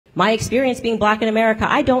My experience being black in America,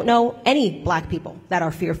 I don't know any black people that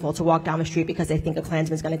are fearful to walk down the street because they think a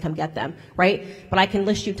Klansman's going to come get them, right? But I can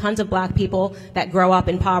list you tons of black people that grow up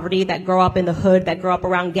in poverty, that grow up in the hood, that grow up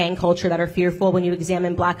around gang culture, that are fearful. When you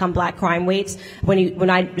examine black on black crime rates, when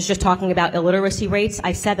I was just talking about illiteracy rates,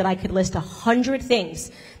 I said that I could list 100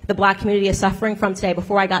 things the black community is suffering from today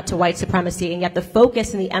before I got to white supremacy, and yet the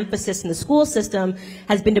focus and the emphasis in the school system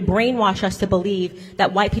has been to brainwash us to believe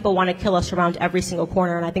that white people want to kill us around every single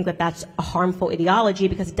corner, and I think that that's a harmful ideology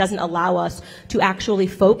because it doesn't allow us to actually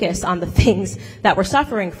focus on the things that we're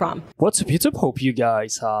suffering from. What's up, YouTube? Hope you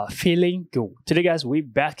guys are feeling good. Today, guys, we're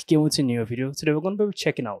back again with a new video. Today, we're going to be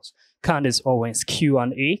checking out Candace Owens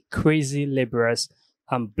Q&A, Crazy Liberals,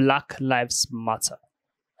 and Black Lives Matter.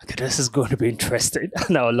 Okay, this is going to be interesting,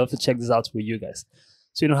 and I would love to check this out with you guys.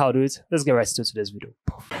 So you know how to do it? Let's get right into today's video.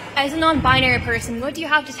 As a non-binary person, what do you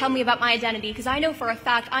have to tell me about my identity? Because I know for a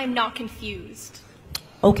fact I'm not confused.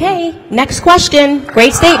 Okay, next question.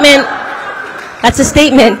 Great statement. That's a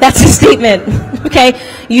statement. That's a statement. Okay,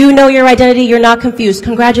 you know your identity. You're not confused.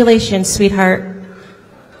 Congratulations, sweetheart.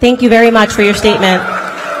 Thank you very much for your statement.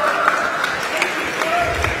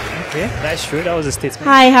 Okay, that's true. That was a statement.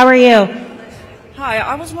 Hi, how are you? Hi,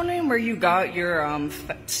 I was wondering where you got your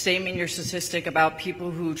statement, your statistic about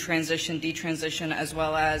people who transition, detransition, as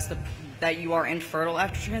well as that you are infertile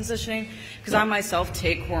after transitioning. Because I myself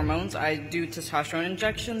take hormones. I do testosterone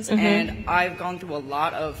injections, and I've gone through a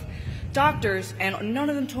lot of doctors, and none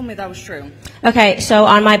of them told me that was true. Okay, so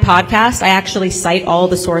on my podcast, I actually cite all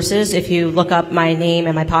the sources. If you look up my name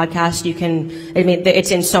and my podcast, you can, I mean,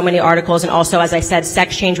 it's in so many articles, and also, as I said,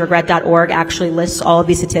 sexchangeregret.org actually lists all of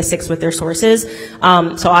these statistics with their sources.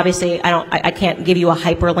 So obviously, I can't give you a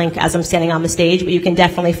hyperlink as I'm standing on the stage, but you can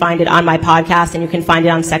definitely find it on my podcast, and you can find it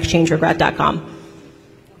on sexchangeregret.com.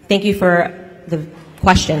 Thank you for the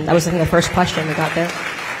question. That was, I think, the first question we got there.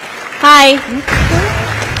 Hi.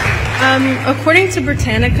 According to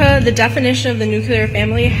Britannica, the definition of the nuclear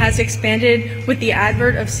family has expanded with the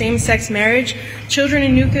advert of same-sex marriage. Children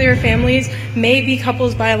in nuclear families may be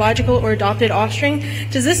couples' biological or adopted offspring.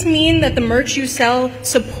 Does this mean that the merch you sell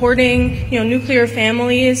supporting, nuclear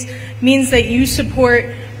families means that you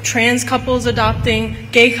support trans couples adopting,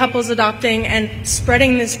 gay couples adopting, and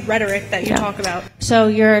spreading this rhetoric that you talk about? So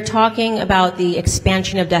you're talking about the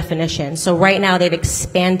expansion of definition. So right now they've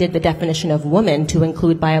expanded the definition of woman to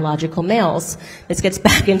include biological males. This gets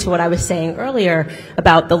back into what I was saying earlier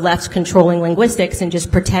about the left's controlling linguistics and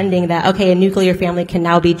just pretending that, okay, a nuclear family can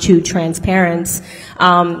now be two trans parents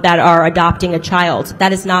that are adopting a child.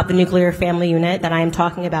 That is not the nuclear family unit that I am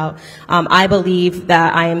talking about. I believe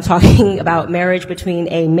that I am talking about marriage between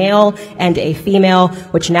a male and a female,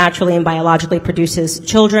 which naturally and biologically produces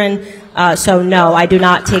children. So no, I do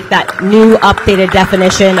not take that new updated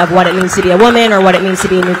definition of what it means to be a woman or what it means to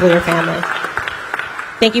be a nuclear family.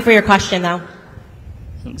 Thank you for your question, though.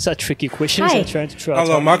 It's a tricky question. Hi. I'm trying to try.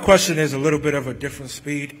 Hello, my question is a little bit of a different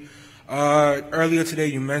speed. Earlier today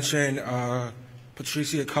you mentioned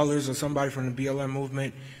Patricia Cullors or somebody from the BLM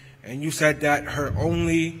movement, and you said that her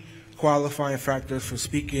only qualifying factors for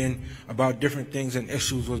speaking about different things and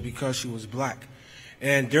issues was because she was black.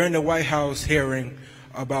 And during the White House hearing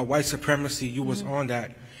about white supremacy, you was on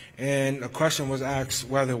that, and a question was asked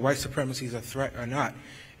whether white supremacy is a threat or not,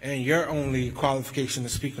 and your only qualification to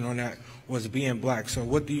speaking on that was being black. So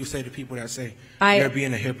what do you say to people that say you're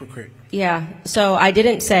being a hypocrite? Yeah, so I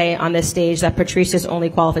didn't say on this stage that Patricia's only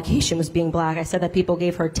qualification was being black. I said that people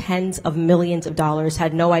gave her tens of millions of dollars,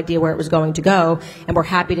 had no idea where it was going to go, and were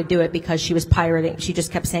happy to do it because she was pirating. She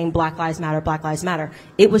just kept saying Black Lives Matter, Black Lives Matter.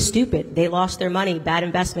 It was stupid. They lost their money. Bad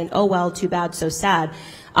investment. Oh well, too bad, so sad.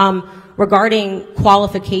 Regarding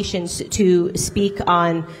qualifications to speak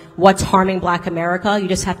on what's harming black America, you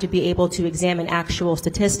just have to be able to examine actual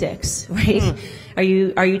statistics, right? Are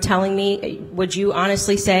you telling me, would you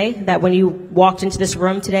honestly say that when you walked into this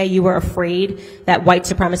room today, you were afraid that white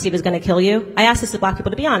supremacy was going to kill you? I asked this to black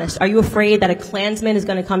people to be honest. Are you afraid that a Klansman is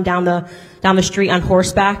going to come down the street on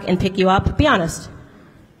horseback and pick you up? Be honest.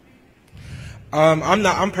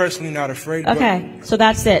 I'm personally not afraid. Okay, so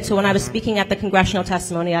that's it. So when I was speaking at the congressional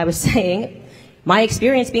testimony, I was saying, my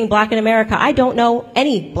experience being black in America, I don't know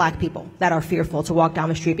any black people that are fearful to walk down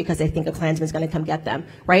the street because they think a Klansman's going to come get them,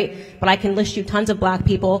 right? But I can list you tons of black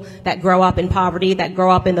people that grow up in poverty, that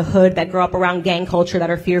grow up in the hood, that grow up around gang culture, that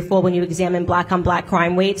are fearful. When you examine black on black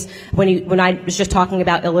crime rates, when I was just talking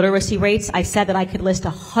about illiteracy rates, I said that I could list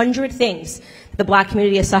 100 things the black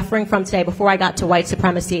community is suffering from today before I got to white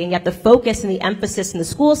supremacy, and yet the focus and the emphasis in the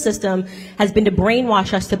school system has been to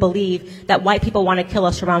brainwash us to believe that white people want to kill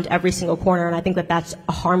us around every single corner, and I think that that's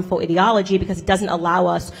a harmful ideology because it doesn't allow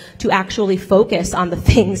us to actually focus on the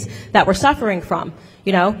things that we're suffering from.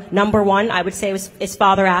 You know, number one, I would say, is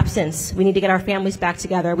father absence. We need to get our families back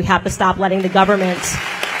together. We have to stop letting the government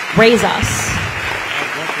raise us.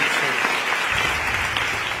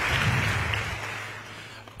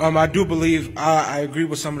 I do believe, I agree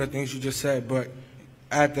with some of the things you just said, but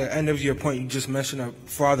at the end of your point, you just mentioned a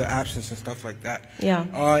father absence and stuff like that. Yeah.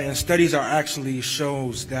 And studies are actually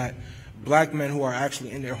shows that black men who are actually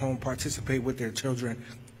in their home participate with their children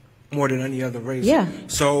more than any other race. Yeah.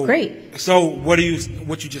 So great. So what you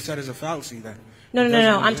just said is a fallacy then?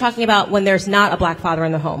 No. I'm talking about when there's not a black father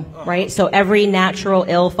in the home, right? So every natural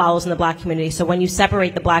ill follows in the black community. So when you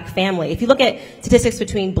separate the black family, if you look at statistics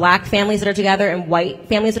between black families that are together and white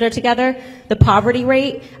families that are together, the poverty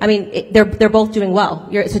rate, I mean, they're both doing well.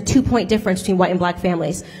 It's a 2-point difference between white and black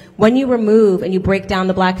families. When you remove and you break down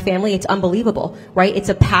the black family, it's unbelievable, right? It's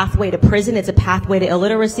a pathway to prison. It's a pathway to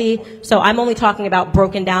illiteracy. So I'm only talking about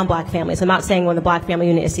broken down black families. I'm not saying when the black family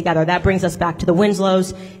unit is together. That brings us back to the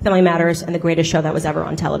Winslows, Family Matters, and the greatest show that was ever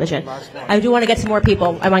on television. I do want to get to more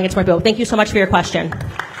people. Thank you so much for your question.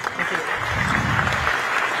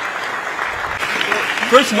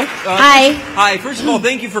 First of all, Hi. Hi. First of all,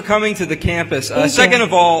 thank you for coming to the campus. you. Second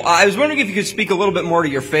of all, I was wondering if you could speak a little bit more to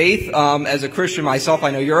your faith. As a Christian myself,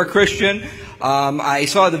 I know you're a Christian. I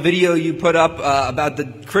saw the video you put up about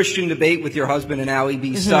the Christian debate with your husband and Ali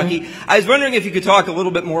B. Stuckey. I was wondering if you could talk a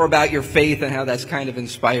little bit more about your faith and how that's kind of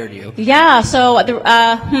inspired you. Yeah, so,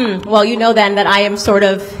 well, you know then that I am sort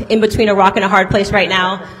of in between a rock and a hard place right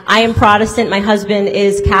now. I am Protestant. My husband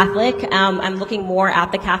is Catholic. I'm looking more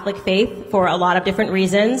at the Catholic faith for a lot of different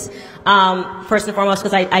reasons. First and foremost,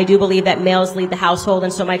 because I do believe that males lead the household,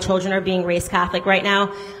 and so my children are being raised Catholic right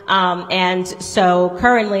now. And so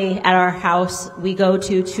currently at our house, we go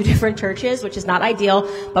to 2 different churches, which is not ideal,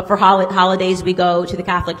 but for holidays we go to the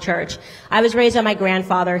Catholic Church. I was raised by my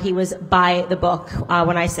grandfather. He was by the book,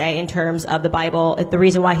 when I say in terms of the Bible. The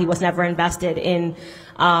reason why he was never invested in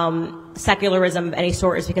secularism of any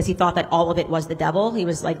sort is because he thought that all of it was the devil. He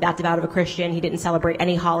was like that devout of a Christian. He didn't celebrate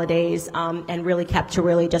any holidays, and really kept to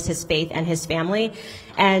really just his faith and his family.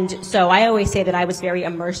 And so I always say that I was very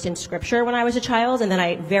immersed in scripture when I was a child, and then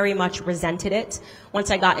I very much resented it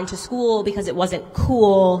once I got into school because it wasn't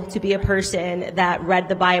cool to be a person that read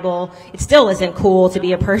the Bible. It still isn't cool to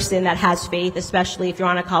be a person that has faith, especially if you're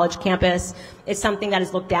on a college campus. It's something that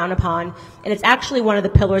is looked down upon. And it's actually one of the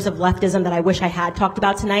pillars of leftism that I wish I had talked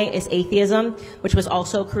about tonight is atheism, which was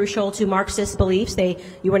also crucial to Marxist beliefs.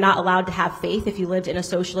 You were not allowed to have faith if you lived in a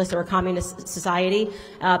socialist or a communist society,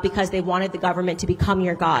 because they wanted the government to become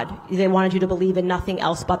your God. They wanted you to believe in nothing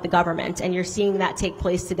else but the government. And you're seeing that take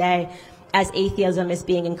place today as atheism is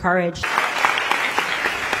being encouraged.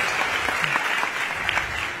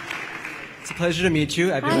 It's a pleasure to meet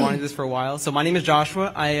you. I've been wanting this for a while. So my name is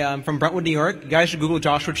Joshua. I am from Brentwood, New York. You guys should Google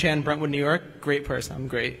Joshua Chan, Brentwood, New York. Great person. I'm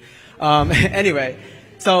great. Anyway,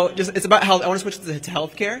 so it's about health. I want to switch to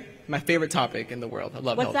healthcare. My favorite topic in the world. I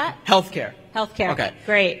love health. What's that? Healthcare. Healthcare. Okay.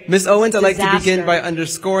 Great. Ms. Owens, I'd like to begin Disaster. by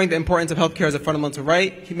underscoring the importance of healthcare as a fundamental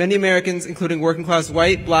right. Many Americans, including working class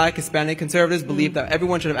white, black, Hispanic conservatives, believe that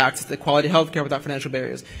everyone should have access to quality healthcare without financial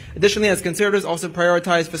barriers. Additionally, as conservatives also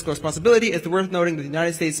prioritize fiscal responsibility, it's worth noting that the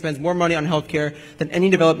United States spends more money on healthcare than any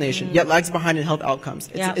developed nation, yet lags behind in health outcomes.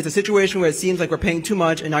 It's a situation where it seems like we're paying too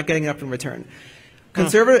much and not getting enough in return.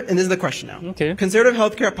 Conservative, and this is the question now. Okay. Conservative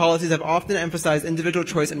healthcare policies have often emphasized individual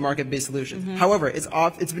choice and market-based solutions. However, it's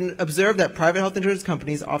been observed that private health insurance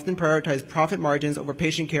companies often prioritize profit margins over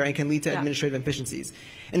patient care and can lead to administrative inefficiencies.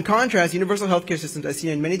 In contrast, universal healthcare systems, as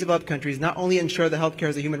seen in many developed countries, not only ensure that healthcare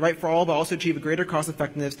is a human right for all, but also achieve a greater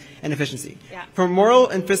cost-effectiveness and efficiency. From a moral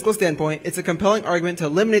and fiscal standpoint, it's a compelling argument to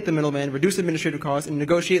eliminate the middleman, reduce administrative costs, and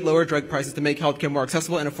negotiate lower drug prices to make healthcare more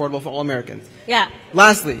accessible and affordable for all Americans.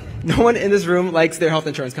 Lastly, no one in this room likes their health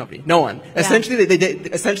insurance company. No one. Essentially,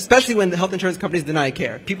 especially when the health insurance companies deny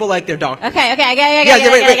care. People like their doctor. Okay, I get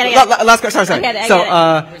it. Last question. Sorry. So,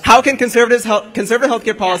 how can conservative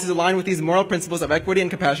healthcare policies align with these moral principles of equity and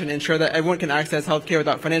compassion and ensure that everyone can access healthcare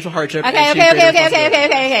without financial hardship? Okay.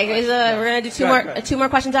 We're gonna do two more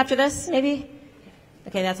questions after this, maybe.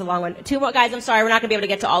 Okay, that's a long one. 2 more, guys. I'm sorry, we're not gonna be able to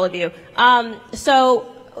get to all of you. So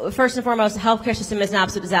first and foremost, the healthcare system is an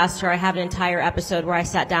absolute disaster. I have an entire episode where I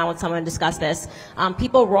sat down with someone and discussed this.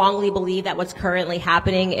 People wrongly believe that what's currently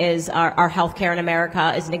happening is our healthcare in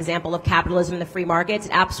America is an example of capitalism and the free markets.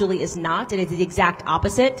 It absolutely is not. It is the exact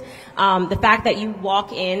opposite. The fact that you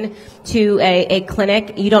walk in to a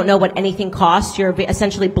clinic, you don't know what anything costs. You're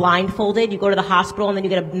essentially blindfolded. You go to the hospital and then you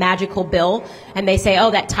get a magical bill and they say, oh,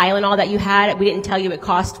 that Tylenol that you had, we didn't tell you it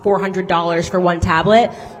cost $400 for one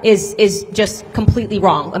tablet, is just completely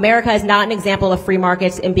wrong. America is not an example of free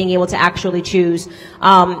markets and being able to actually choose.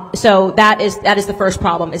 So that is the first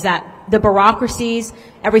problem, is that the bureaucracies,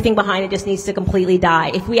 everything behind it just needs to completely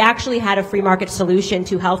die. If we actually had a free market solution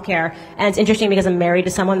to healthcare, and it's interesting because I'm married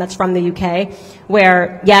to someone that's from the UK,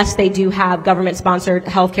 where yes, they do have government-sponsored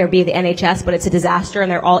healthcare via the NHS, but it's a disaster,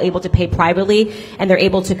 and they're all able to pay privately, and they're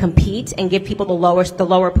able to compete and give people the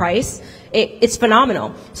lower price. It's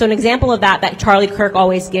phenomenal. So an example of that Charlie Kirk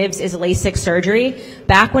always gives is LASIK surgery.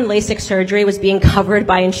 Back when LASIK surgery was being covered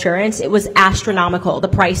by insurance, it was astronomical, the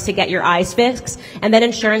price to get your eyes fixed. And then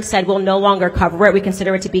insurance said, we'll no longer cover it. We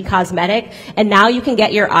consider it to be cosmetic. And now you can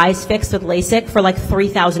get your eyes fixed with LASIK for like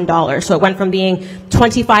 $3,000. So it went from being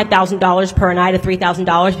 $25,000 per eye to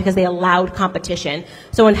 $3,000 because they allowed competition.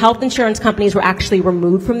 So when health insurance companies were actually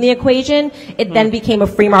removed from the equation, it then became a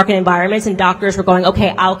free market environment, and doctors were going,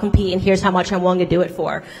 okay, I'll compete, and here's how much I'm willing to do it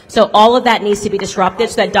for. So all of that needs to be disrupted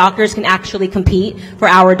so that doctors can actually compete for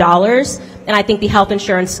our dollars. And I think the health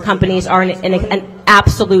insurance companies are an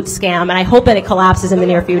absolute scam, and I hope that it collapses in the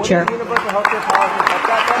near future. So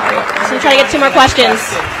I'm trying to get 2 more questions.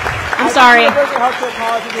 I'm sorry.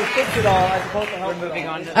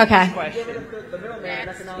 Okay.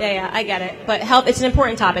 Yeah, I get it. But health, it's an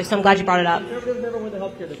important topic, so I'm glad you brought it up. Never win the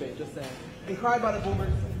healthcare debate, just saying. And cry about it,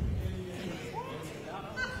 boomers.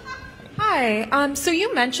 Hi. So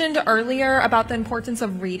you mentioned earlier about the importance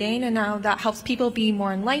of reading and how that helps people be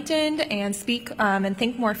more enlightened and speak and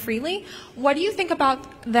think more freely. What do you think about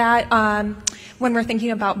that when we're thinking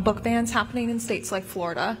about book bans happening in states like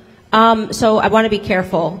Florida? So I want to be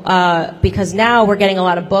careful because now we're getting a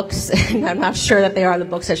lot of books, and I'm not sure that they are the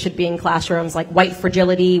books that should be in classrooms, like White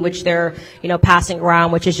Fragility, which they're passing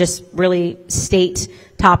around, which is just really state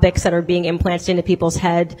topics that are being implanted into people's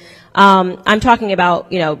head. I'm talking about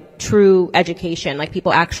true education, like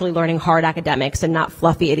people actually learning hard academics and not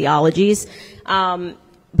fluffy ideologies. But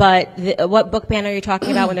what book ban are you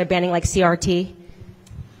talking about when they're banning like CRT?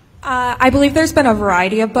 I believe there's been a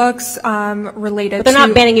variety of books related to... But they're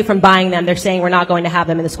not banning you from buying them. They're saying we're not going to have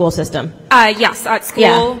them in the school system. Yes, at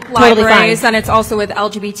school, libraries, and it's also with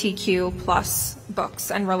LGBTQ plus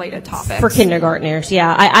books and related topics. For kindergartners,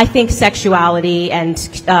 yeah. I think sexuality and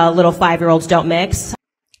little 5-year-olds don't mix.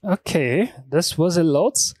 Okay, this was a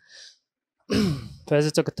lot. First,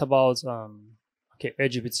 we talked about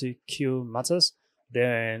LGBTQ matters,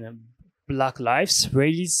 then Black lives,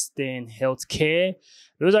 race, then healthcare.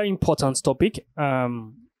 Those are important topics.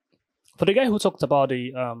 For the guy who talked about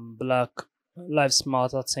the Black Lives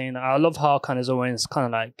Matter thing, I love how Candace Owens kind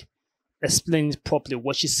of like explained properly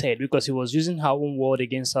what she said, because he was using her own word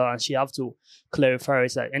against her, and she have to clarify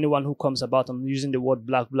it. That anyone who comes about and using the word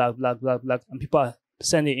black, and people are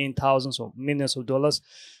sending in thousands or millions of dollars,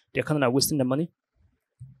 they're kind of like wasting the money.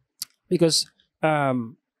 Because we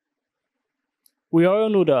all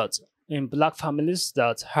know that in Black families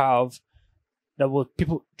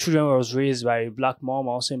children was raised by a Black mom,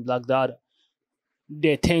 also in Black dad,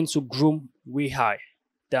 they tend to groom way high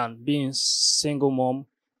than being single mom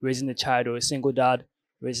raising a child or a single dad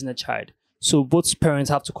raising a child. So both parents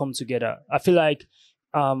have to come together. I feel like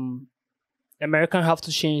Americans have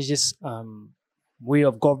to change this way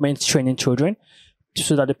of government training children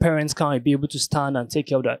so that the parents can be able to stand and take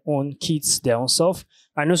care of their own kids, their own self.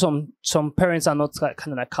 I know some parents are not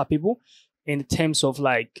kind of like capable in terms of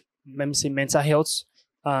like, let me say, mental health,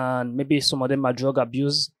 and maybe some of them are drug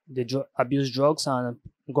abuse. They abuse drugs, and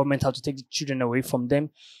government have to take the children away from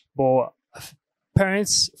them. But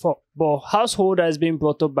household that is being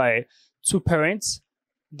brought up by 2 parents,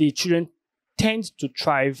 the children tend to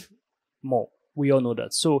thrive more. We all know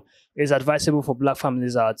that. So it's advisable for Black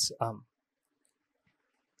families that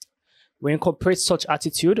we incorporate such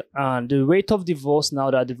attitude. And the rate of divorce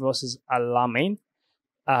now that divorce is alarming.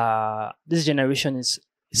 This generation is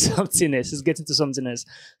something else. It's getting to something else.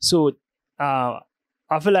 So I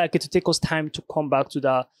feel like it will take us time to come back to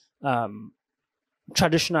the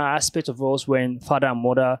traditional aspect of us when father and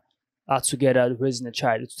mother are together raising a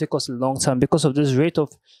child. It will take us a long time because of this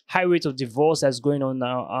high rate of divorce that's going on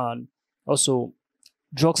now, and also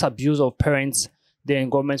drugs abuse of parents. Then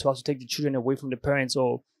governments will have to take the children away from the parents,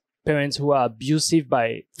 or parents who are abusive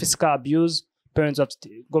by physical abuse,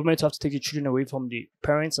 government have to take the children away from the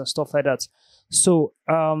parents and stuff like that. So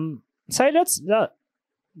so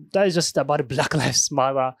that is just about the Black Lives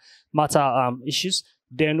Matter issues.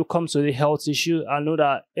 Then when it comes to the health issue, I know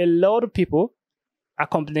that a lot of people are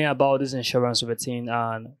complaining about this insurance routine,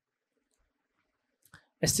 and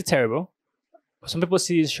it's still terrible. Some people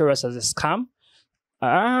see insurance as a scam.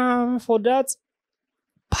 For that,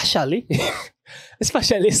 partially, it's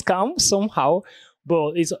partially a scam somehow,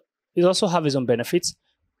 but it also have its own benefits,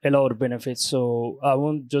 a lot of benefits. So I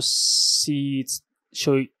won't just see it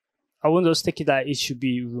I won't just take it that it should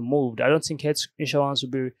be removed. I don't think health insurance will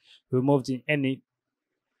be removed in any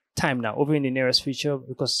time now, over in the nearest future,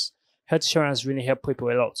 because health insurance really help people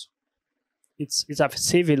a lot. It's have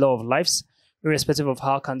saved a lot of lives, irrespective of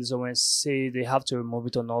how Candace Owens say they have to remove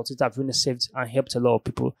it or not. It have really saved and helped a lot of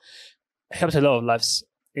people, helped a lot of lives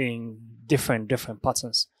in different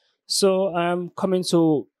patterns. So coming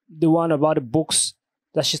to the one about the books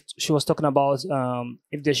that she was talking about,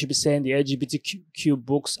 if they should be selling the LGBTQ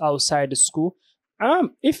books outside the school.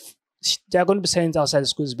 If they're going to be selling it outside the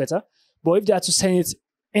school, is better. But if they are to send it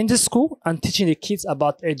in the school and teaching the kids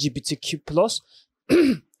about LGBTQ plus,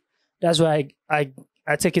 that's why I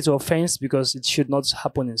take it to offense, because it should not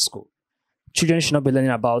happen in school. Children should not be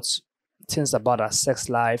learning about things about our sex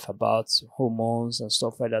life, about hormones and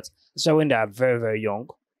stuff like that. So when they are very, very young.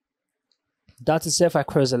 That itself, I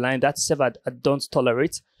cross the line. That itself, I don't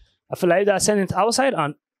tolerate. I feel like they're selling it outside,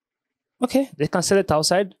 and okay, they can sell it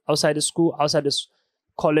outside the school, outside the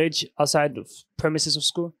college, outside the premises of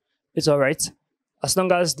school. It's all right. As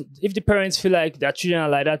long as, if the parents feel like their children are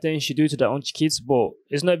like that, then you should do it to their own kids. But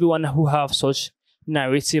it's not everyone who have such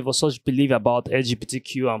narrative or such belief about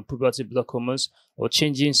LGBTQ and puberty block hormones, or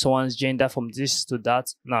changing someone's gender from this to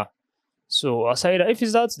that. Nah. So aside that, if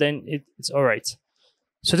it's that, then it's all right.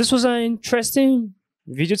 So this was an interesting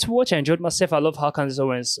video to watch. I enjoyed myself. I love how Candace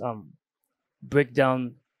Owens break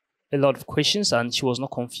down a lot of questions, and she was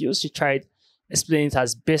not confused. She tried explaining it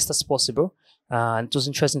as best as possible, and it was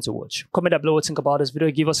interesting to watch. Comment down below what you think about this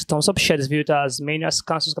video. Give us a thumbs up. Share this video to as many as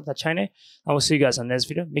can. Subscribe to our channel, and we'll see you guys on the next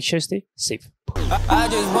video. Make sure you stay safe. I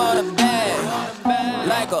just want a bag,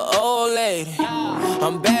 like an old lady.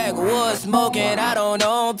 I'm backwoods smoking, I don't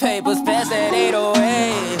own papers, pass that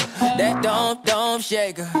 808. That don't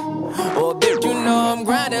shake her. Oh, bitch, you know I'm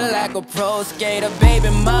grinding like a pro skater. Baby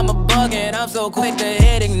mama bugging, I'm so quick to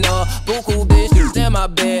hit ignore. Buku bitches in my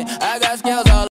bed, I got scales all